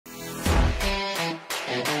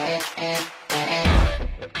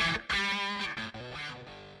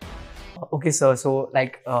Okay, sir. So,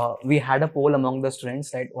 we had a poll among the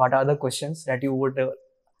students, right? What are the questions that you would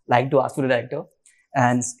like to ask to the director?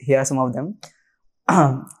 And here are some of them.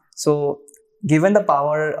 So, given the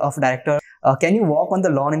power of director, can you walk on the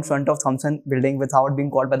lawn in front of Thompson building without being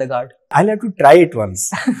caught by the guard? I'll have to try it once.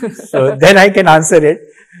 So then I can answer it.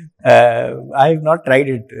 I have not tried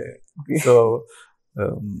it. Okay. So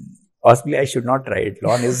possibly I should not try it.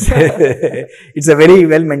 Lawn is, it's a very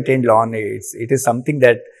well maintained lawn. It is something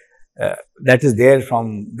that, that is there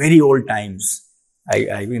from very old times.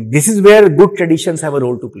 I mean, this is where good traditions have a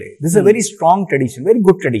role to play. This is a very strong tradition, very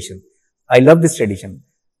good tradition. I love this tradition.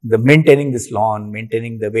 The maintaining this lawn,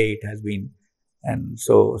 maintaining the way it has been. And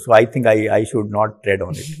so I think I should not tread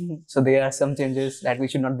on it. So there are some changes that we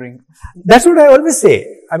should not bring. That's what I always say.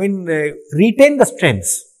 I mean, retain the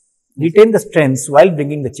strengths. Retain the strengths while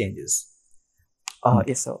bringing the changes.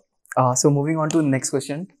 Yes, sir. So moving on to the next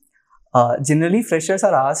question. Generally, freshers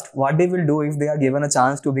are asked what they will do if they are given a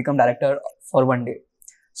chance to become director for one day.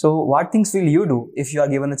 So what things will you do if you are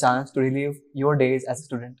given a chance to relive your days as a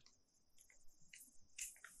student?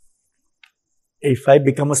 If I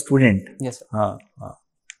become a student. Yes, sir.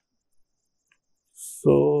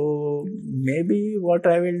 So maybe what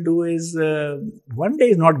I will do is, one day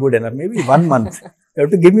is not good enough. Maybe 1 month. You have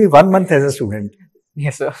to give me 1 month as a student.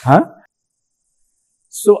 Yes, sir.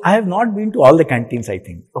 So I have not been to all the canteens, I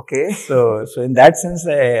think. Okay. So in that sense,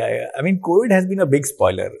 I mean, COVID has been a big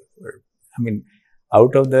spoiler. I mean,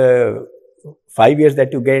 out of the 5 years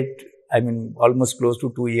that you get, I mean, almost close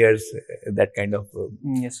to 2 years, that kind of,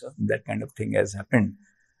 yes, sir. That kind of thing has happened.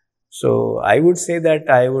 So I would say that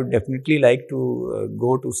I would definitely like to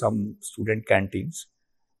go to some student canteens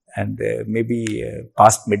and maybe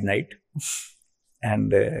past midnight,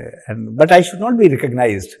 but I should not be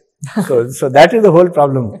recognized. So that is the whole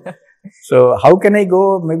problem. So how can I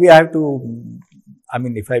go? Maybe I have to, I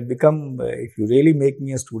mean, if you really make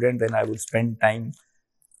me a student, then I will spend time,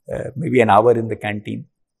 maybe an hour in the canteen.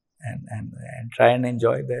 And try and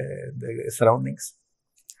enjoy the surroundings.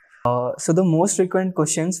 So the most frequent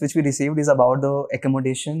questions which we received is about the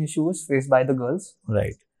accommodation issues faced by the girls.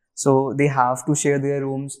 Right. So they have to share their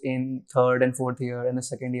rooms in 3rd and 4th year, and the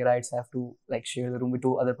 2nd yearites have to share the room with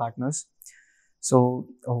 2 other partners. So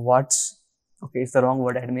it's the wrong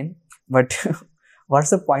word, admin, but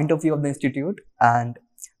what's the point of view of the institute, and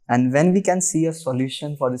when we can see a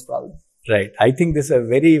solution for this problem? Right. I think this is a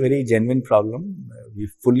very, very genuine problem. We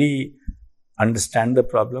fully understand the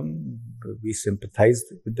problem. We sympathize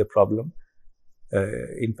with the problem.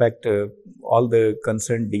 In fact, all the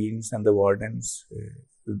concerned deans and the wardens,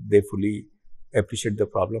 they fully appreciate the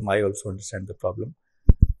problem. I also understand the problem.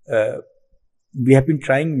 We have been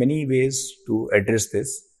trying many ways to address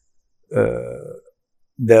this.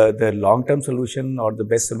 The long-term solution or the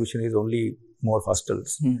best solution is only more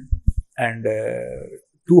hostels. And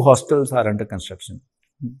 2 hostels are under construction.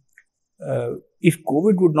 If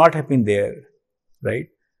COVID would not have been there, right,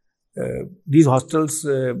 these hostels,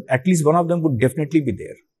 at least one of them would definitely be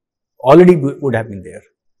there. Already would have been there.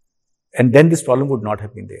 And then this problem would not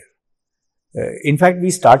have been there. In fact,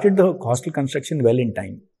 we started the hostel construction well in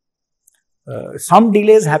time. Some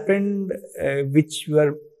delays happened, which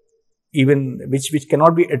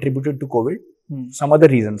cannot be attributed to COVID. Some other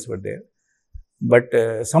reasons were there. But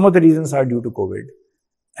some of the reasons are due to COVID.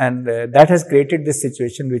 And that has created this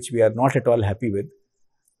situation which we are not at all happy with.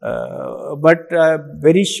 But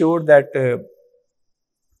very sure that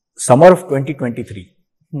summer of 2023,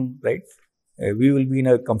 right, we will be in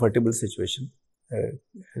a comfortable situation.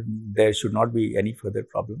 There should not be any further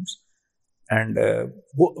problems. And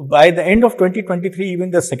by the end of 2023,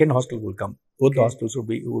 even the 2nd hostel will come. Both the hostels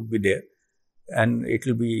would be there. And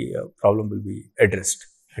problem will be addressed.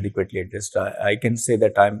 Adequately addressed. I can say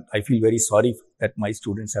that I feel very sorry that my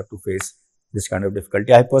students have to face this kind of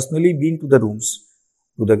difficulty. I have personally been to the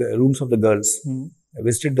rooms of the girls,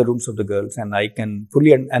 visited the rooms of the girls, and I can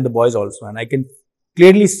fully, and the boys also, and I can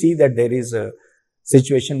clearly see that there is a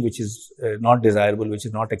situation which is not desirable, which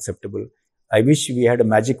is not acceptable. I wish we had a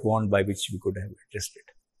magic wand by which we could have addressed it.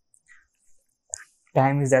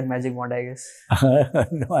 Time is that magic wand, I guess.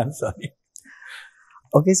 No, I'm sorry.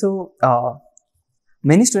 Okay, so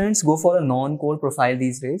many students go for a non-core profile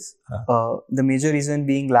these days. The major reason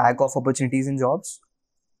being lack of opportunities in jobs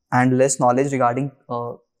and less knowledge regarding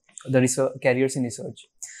the careers in research.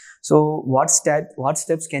 So what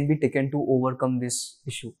steps can be taken to overcome this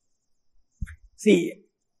issue? See,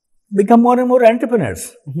 become more and more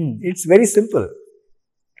entrepreneurs. It's very simple.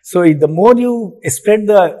 So the more you spread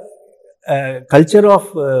the culture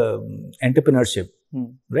of entrepreneurship,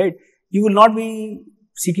 right, you will not be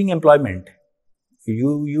seeking employment.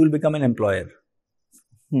 You will become an employer,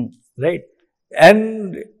 right?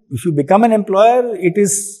 And if you become an employer, it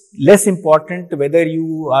is less important whether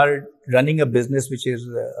you are running a business which is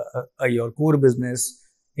your core business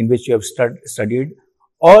in which you have studied,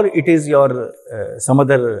 or it is your some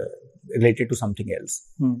other related to something else.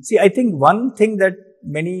 See, I think one thing that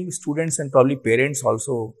many students and probably parents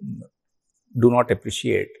also do not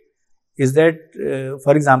appreciate is that,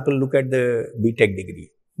 for example, look at the BTech degree,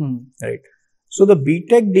 right? So the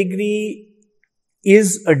BTech degree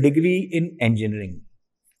is a degree in engineering,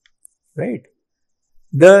 right?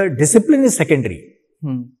 The discipline is secondary.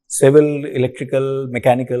 Civil, electrical,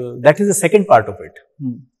 mechanical, that is the second part of it.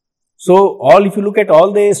 So if you look at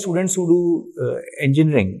all the students who do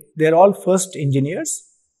engineering, they are all first engineers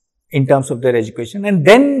in terms of their education, and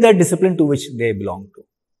then the discipline to which they belong to,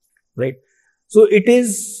 right? So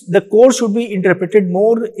the course should be interpreted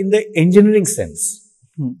more in the engineering sense,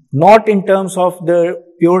 not in terms of the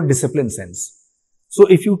pure discipline sense. So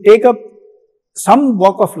if you take up some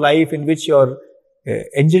walk of life in which your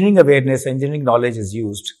engineering awareness, engineering knowledge is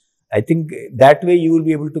used, I think that way you will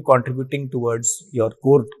be able to contributing towards your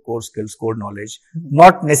core skills, core knowledge,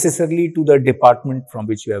 not necessarily to the department from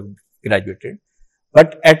which you have graduated.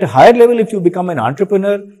 But at a higher level, if you become an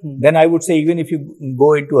entrepreneur, then I would say even if you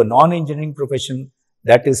go into a non-engineering profession,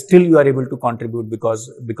 that is still you are able to contribute because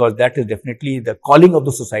that is definitely the calling of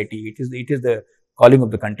the society. It is the calling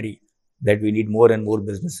of the country that we need more and more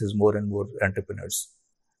businesses, more and more entrepreneurs.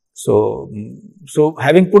 So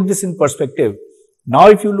having put this in perspective, now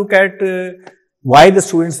if you look at why the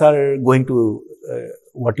students are going to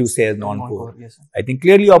what you say as non-core, yes, I think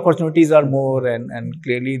clearly opportunities are more, and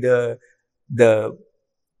clearly the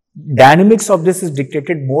dynamics of this is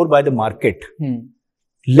dictated more by the market,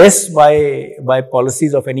 less by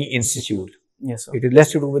policies of any institute. Yes, sir. It is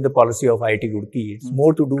less to do with the policy of IIT Roorkee. It's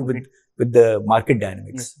more to do with the market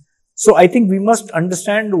dynamics. Yes. So I think we must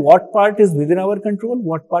understand what part is within our control,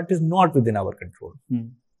 what part is not within our control.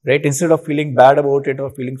 Right? Instead of feeling bad about it or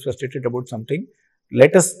feeling frustrated about something,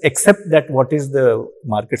 let us accept that what is the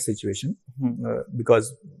market situation,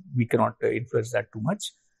 because we cannot influence that too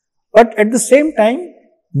much. But at the same time,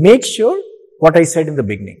 make sure what I said in the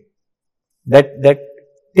beginning, that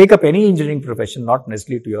take up any engineering profession, not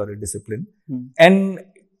necessarily to your discipline, and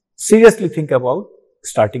seriously think about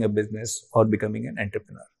starting a business or becoming an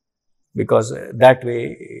entrepreneur, because that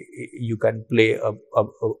way you can play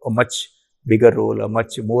a much bigger role, a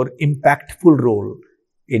much more impactful role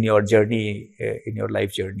in your journey, in your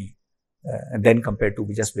life journey, than compared to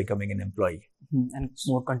just becoming an employee. And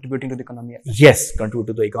more contributing to the economy. Yes, contribute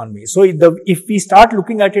to the economy. So if we start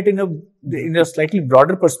looking at it in a slightly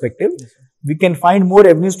broader perspective, Yes, we can find more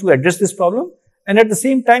avenues to address this problem, and at the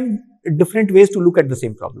same time, different ways to look at the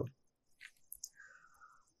same problem.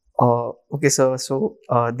 Okay, sir. So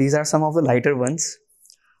these are some of the lighter ones.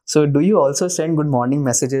 So do you also send good morning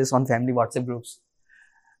messages on family WhatsApp groups?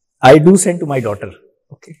 I do send to my daughter.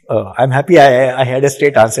 Okay. I'm happy I had a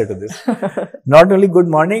straight answer to this. Not only good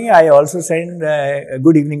morning, I also send a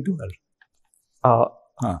good evening to her.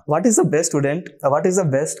 What is the best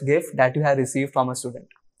gift that you have received from a student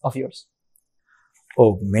of yours?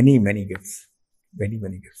 Oh, many gifts. Many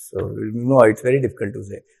gifts. So, no, it's very difficult to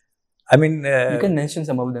say. I mean, you can mention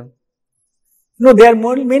some of them. No, they are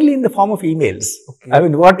mainly in the form of emails. Okay. I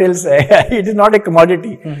mean, what else? It is not a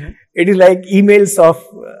commodity. It is like emails of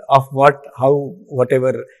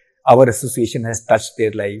whatever our association has touched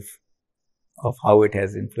their life, of how it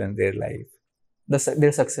has influenced their life.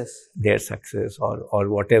 Their success. Their success, or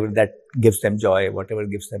whatever that gives them joy, whatever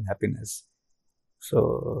gives them happiness.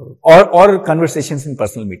 So, or conversations in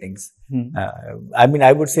personal meetings. I mean,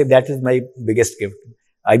 I would say that is my biggest gift.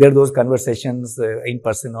 Either those conversations in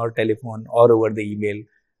person or telephone or over the email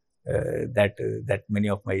that many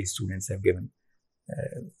of my students have given.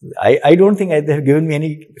 I don't think they have given me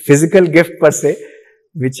any physical gift per se,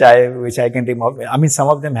 which I can think of. I mean, some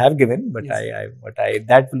of them have given, but yes.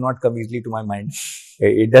 That will not come easily to my mind.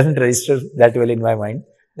 It doesn't register that well in my mind.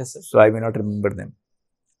 Yes, sir. So I may not remember them.